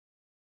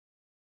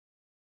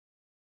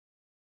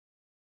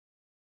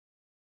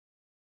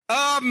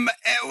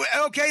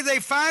Okay, they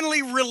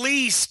finally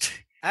released,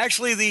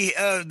 actually,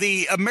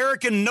 the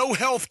American No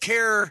Health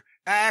Care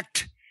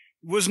Act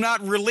was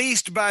not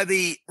released by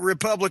the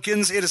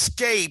Republicans. It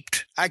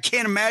escaped. I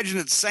can't imagine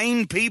that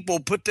sane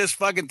people put this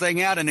fucking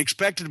thing out and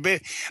expected to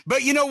be.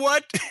 But you know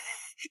what?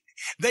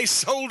 They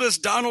sold us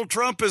Donald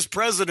Trump as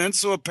president,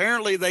 so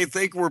apparently they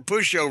think we're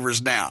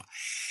pushovers now.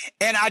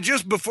 And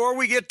before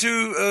we get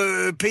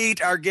to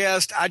Pete, our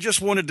guest, I just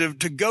wanted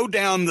to go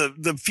down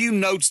the few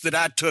notes that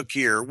I took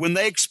here when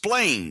they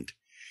explained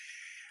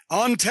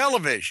on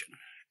television,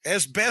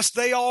 as best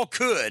they all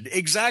could,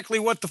 exactly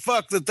what the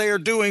fuck that they are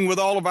doing with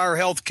all of our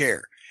health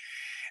care.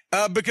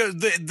 Because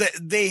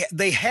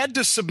they had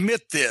to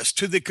submit this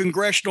to the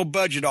Congressional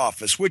Budget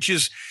Office, which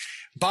is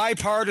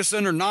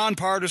bipartisan or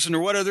nonpartisan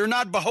or whatever. They're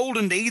not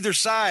beholden to either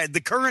side.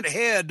 The current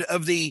head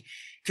of the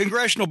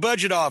Congressional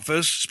Budget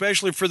Office,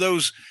 especially for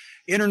those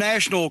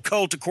international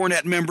cult of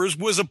Cornette members,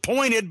 was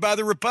appointed by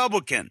the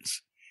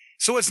Republicans.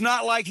 So it's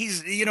not like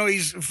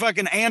he's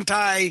fucking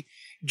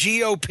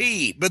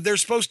anti-GOP, but they're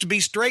supposed to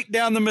be straight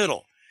down the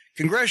middle.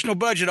 Congressional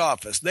Budget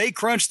Office, they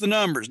crunch the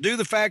numbers, do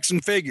the facts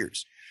and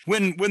figures.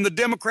 When the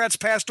Democrats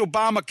passed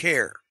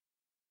Obamacare,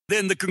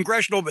 then the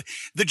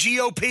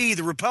GOP,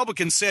 the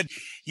Republicans said,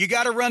 you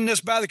got to run this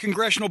by the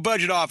Congressional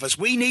Budget Office.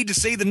 We need to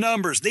see the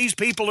numbers. These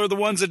people are the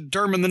ones that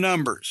determine the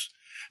numbers.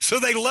 So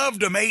they loved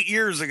them 8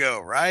 years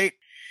ago, right?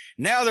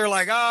 Now they're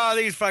like,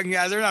 these fucking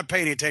guys, they're not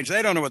paying attention.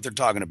 They don't know what they're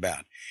talking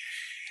about.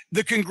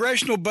 The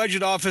Congressional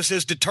Budget Office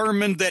has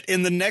determined that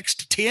in the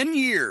next 10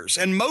 years,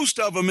 and most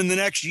of them in the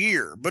next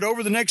year, but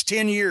over the next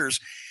 10 years,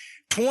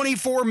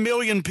 24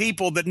 million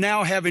people that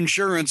now have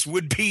insurance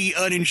would be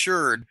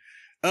uninsured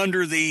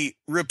under the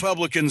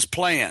Republicans'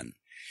 plan.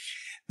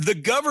 The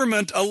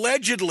government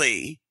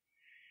allegedly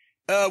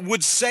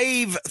would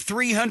save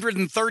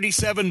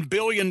 $337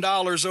 billion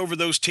over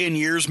those 10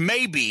 years,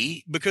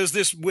 maybe,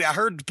 because I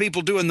heard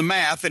people doing the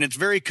math, and it's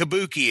very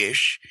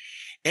kabuki-ish,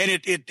 and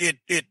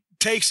it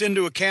takes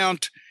into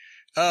account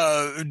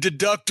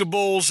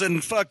deductibles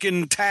and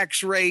fucking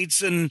tax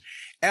rates and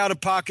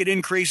out-of-pocket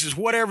increases,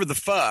 whatever the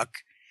fuck.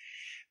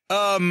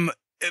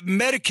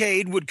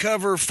 Medicaid would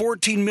cover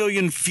 14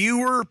 million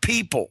fewer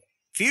people.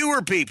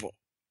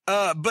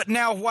 But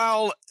now,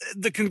 while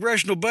the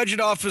Congressional Budget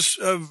Office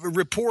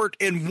report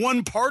in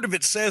one part of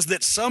it says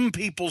that some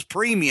people's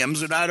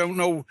premiums, and I don't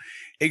know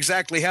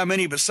exactly how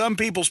many, but some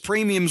people's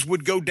premiums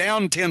would go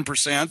down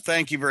 10%.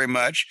 Thank you very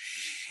much.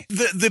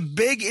 The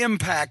big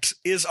impact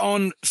is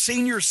on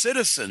senior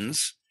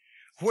citizens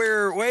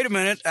where, wait a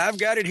minute, I've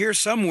got it here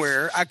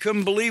somewhere. I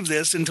couldn't believe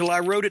this until I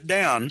wrote it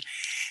down.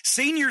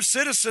 Senior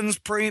citizens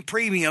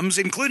premiums,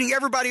 including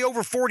everybody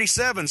over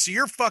 47. So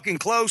you're fucking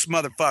close,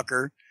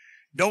 motherfucker.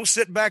 Don't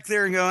sit back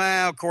there and go,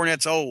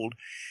 Cornette's old.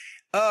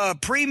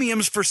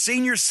 Premiums for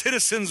senior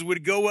citizens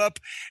would go up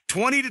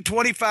 20 to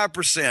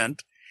 25%.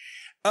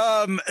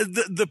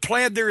 The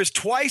plan, there is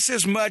twice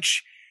as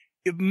much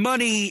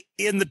money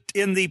in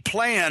the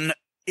plan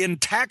in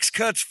tax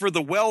cuts for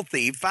the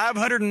wealthy,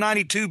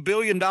 $592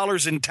 billion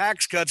in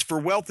tax cuts for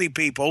wealthy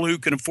people who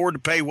can afford to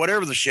pay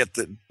whatever the shit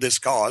that this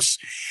costs.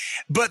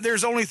 But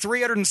there's only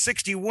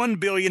 $361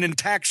 billion in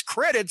tax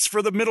credits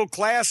for the middle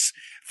class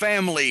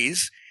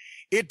families.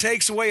 It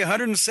takes away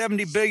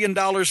 $170 billion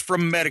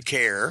from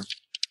Medicare.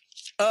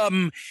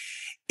 In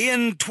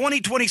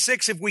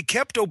 2026, if we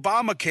kept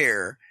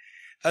Obamacare,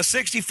 a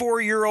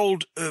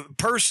 64-year-old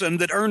person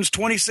that earns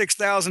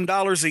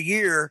 $26,000 a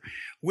year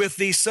with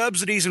the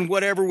subsidies and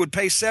whatever would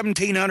pay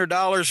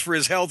 $1,700 for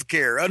his health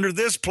care. Under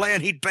this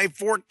plan, he'd pay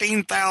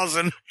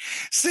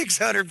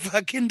 $14,600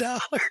 fucking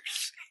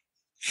dollars.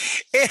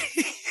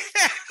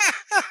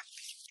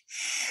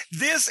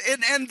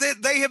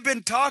 They have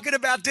been talking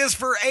about this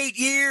for 8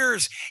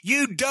 years.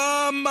 You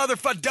dumb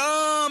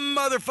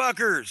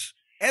motherfuckers.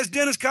 As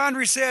Dennis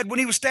Condrey said when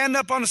he was standing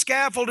up on the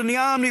scaffold in the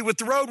Omni with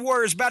the Road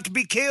Warriors about to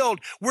be killed,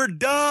 we're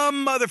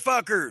dumb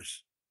motherfuckers.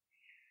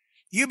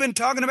 You've been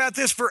talking about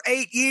this for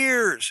 8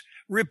 years.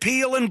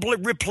 Repeal and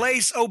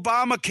replace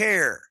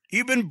Obamacare.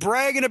 You've been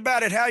bragging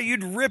about it, how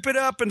you'd rip it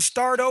up and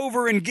start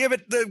over and give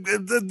it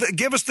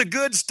give us the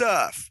good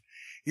stuff.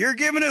 You're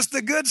giving us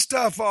the good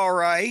stuff, all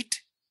right.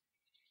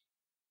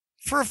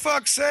 For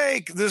fuck's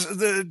sake,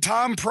 the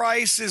Tom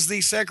Price is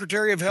the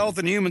Secretary of Health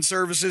and Human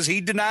Services.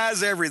 He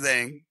denies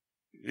everything.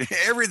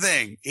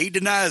 Everything. He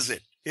denies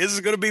it. This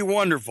is going to be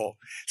wonderful.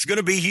 It's going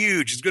to be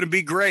huge. It's going to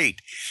be great.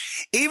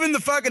 Even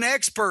the fucking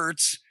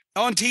experts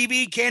on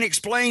TV can't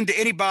explain to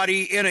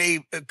anybody in a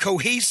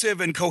cohesive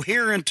and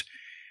coherent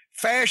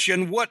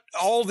fashion what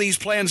all these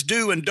plans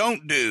do and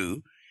don't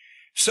do.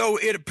 So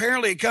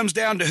it comes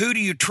down to who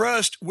do you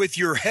trust with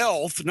your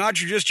health, not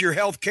just your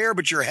health care,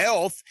 but your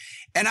health.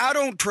 And I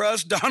don't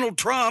trust Donald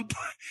Trump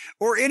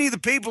or any of the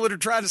people that are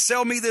trying to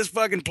sell me this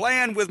fucking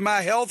plan with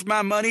my health,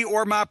 my money,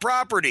 or my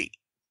property.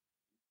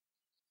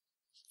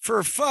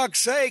 For fuck's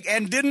sake.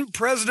 And didn't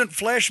President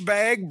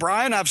Fleshbag,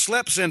 Brian, I've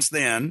slept since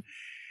then,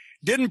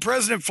 didn't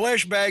President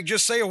Fleshbag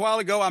just say a while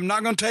ago, I'm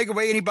not going to take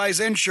away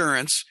anybody's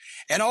insurance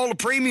and all the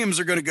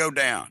premiums are going to go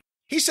down?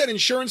 He said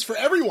insurance for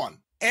everyone.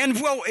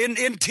 And well, in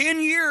 10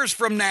 years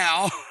from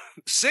now,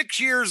 6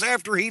 years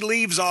after he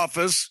leaves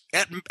office,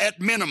 at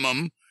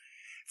minimum,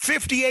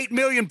 58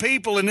 million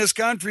people in this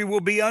country will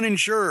be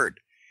uninsured.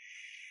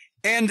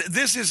 And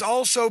this is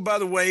also, by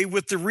the way,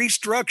 with the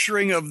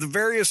restructuring of the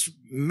various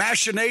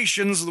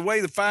machinations, the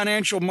way the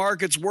financial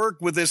markets work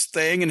with this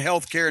thing and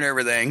healthcare and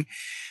everything,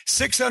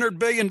 $600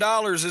 billion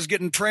is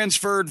getting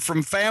transferred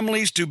from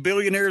families to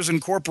billionaires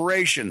and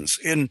corporations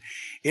in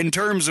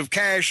terms of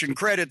cash and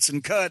credits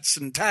and cuts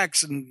and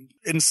tax and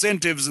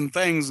incentives and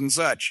things and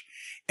such,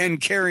 and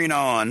carrying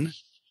on.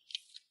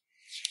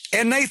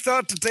 And they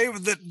thought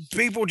that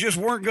people just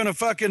weren't going to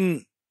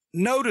fucking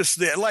notice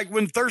that. Like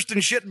when Thurston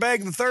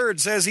Shitbag III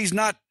says he's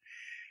not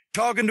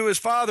talking to his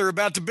father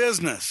about the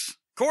business.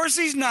 Of course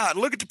he's not.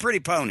 Look at the pretty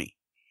pony.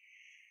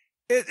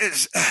 It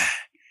is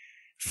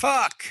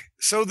fuck.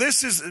 So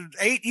this is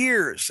 8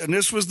 years, and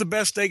this was the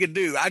best they could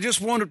do. I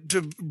just wanted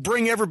to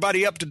bring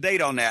everybody up to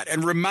date on that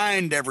and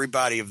remind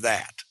everybody of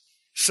that.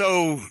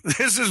 So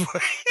this is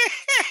what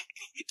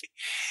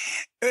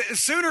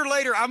sooner or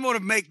later, I'm going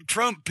to make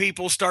Trump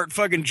people start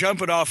fucking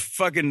jumping off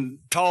fucking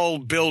tall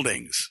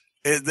buildings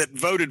that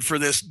voted for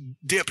this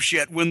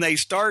dipshit when they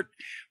start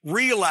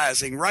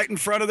realizing right in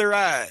front of their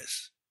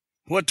eyes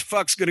what the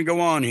fuck's going to go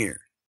on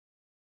here.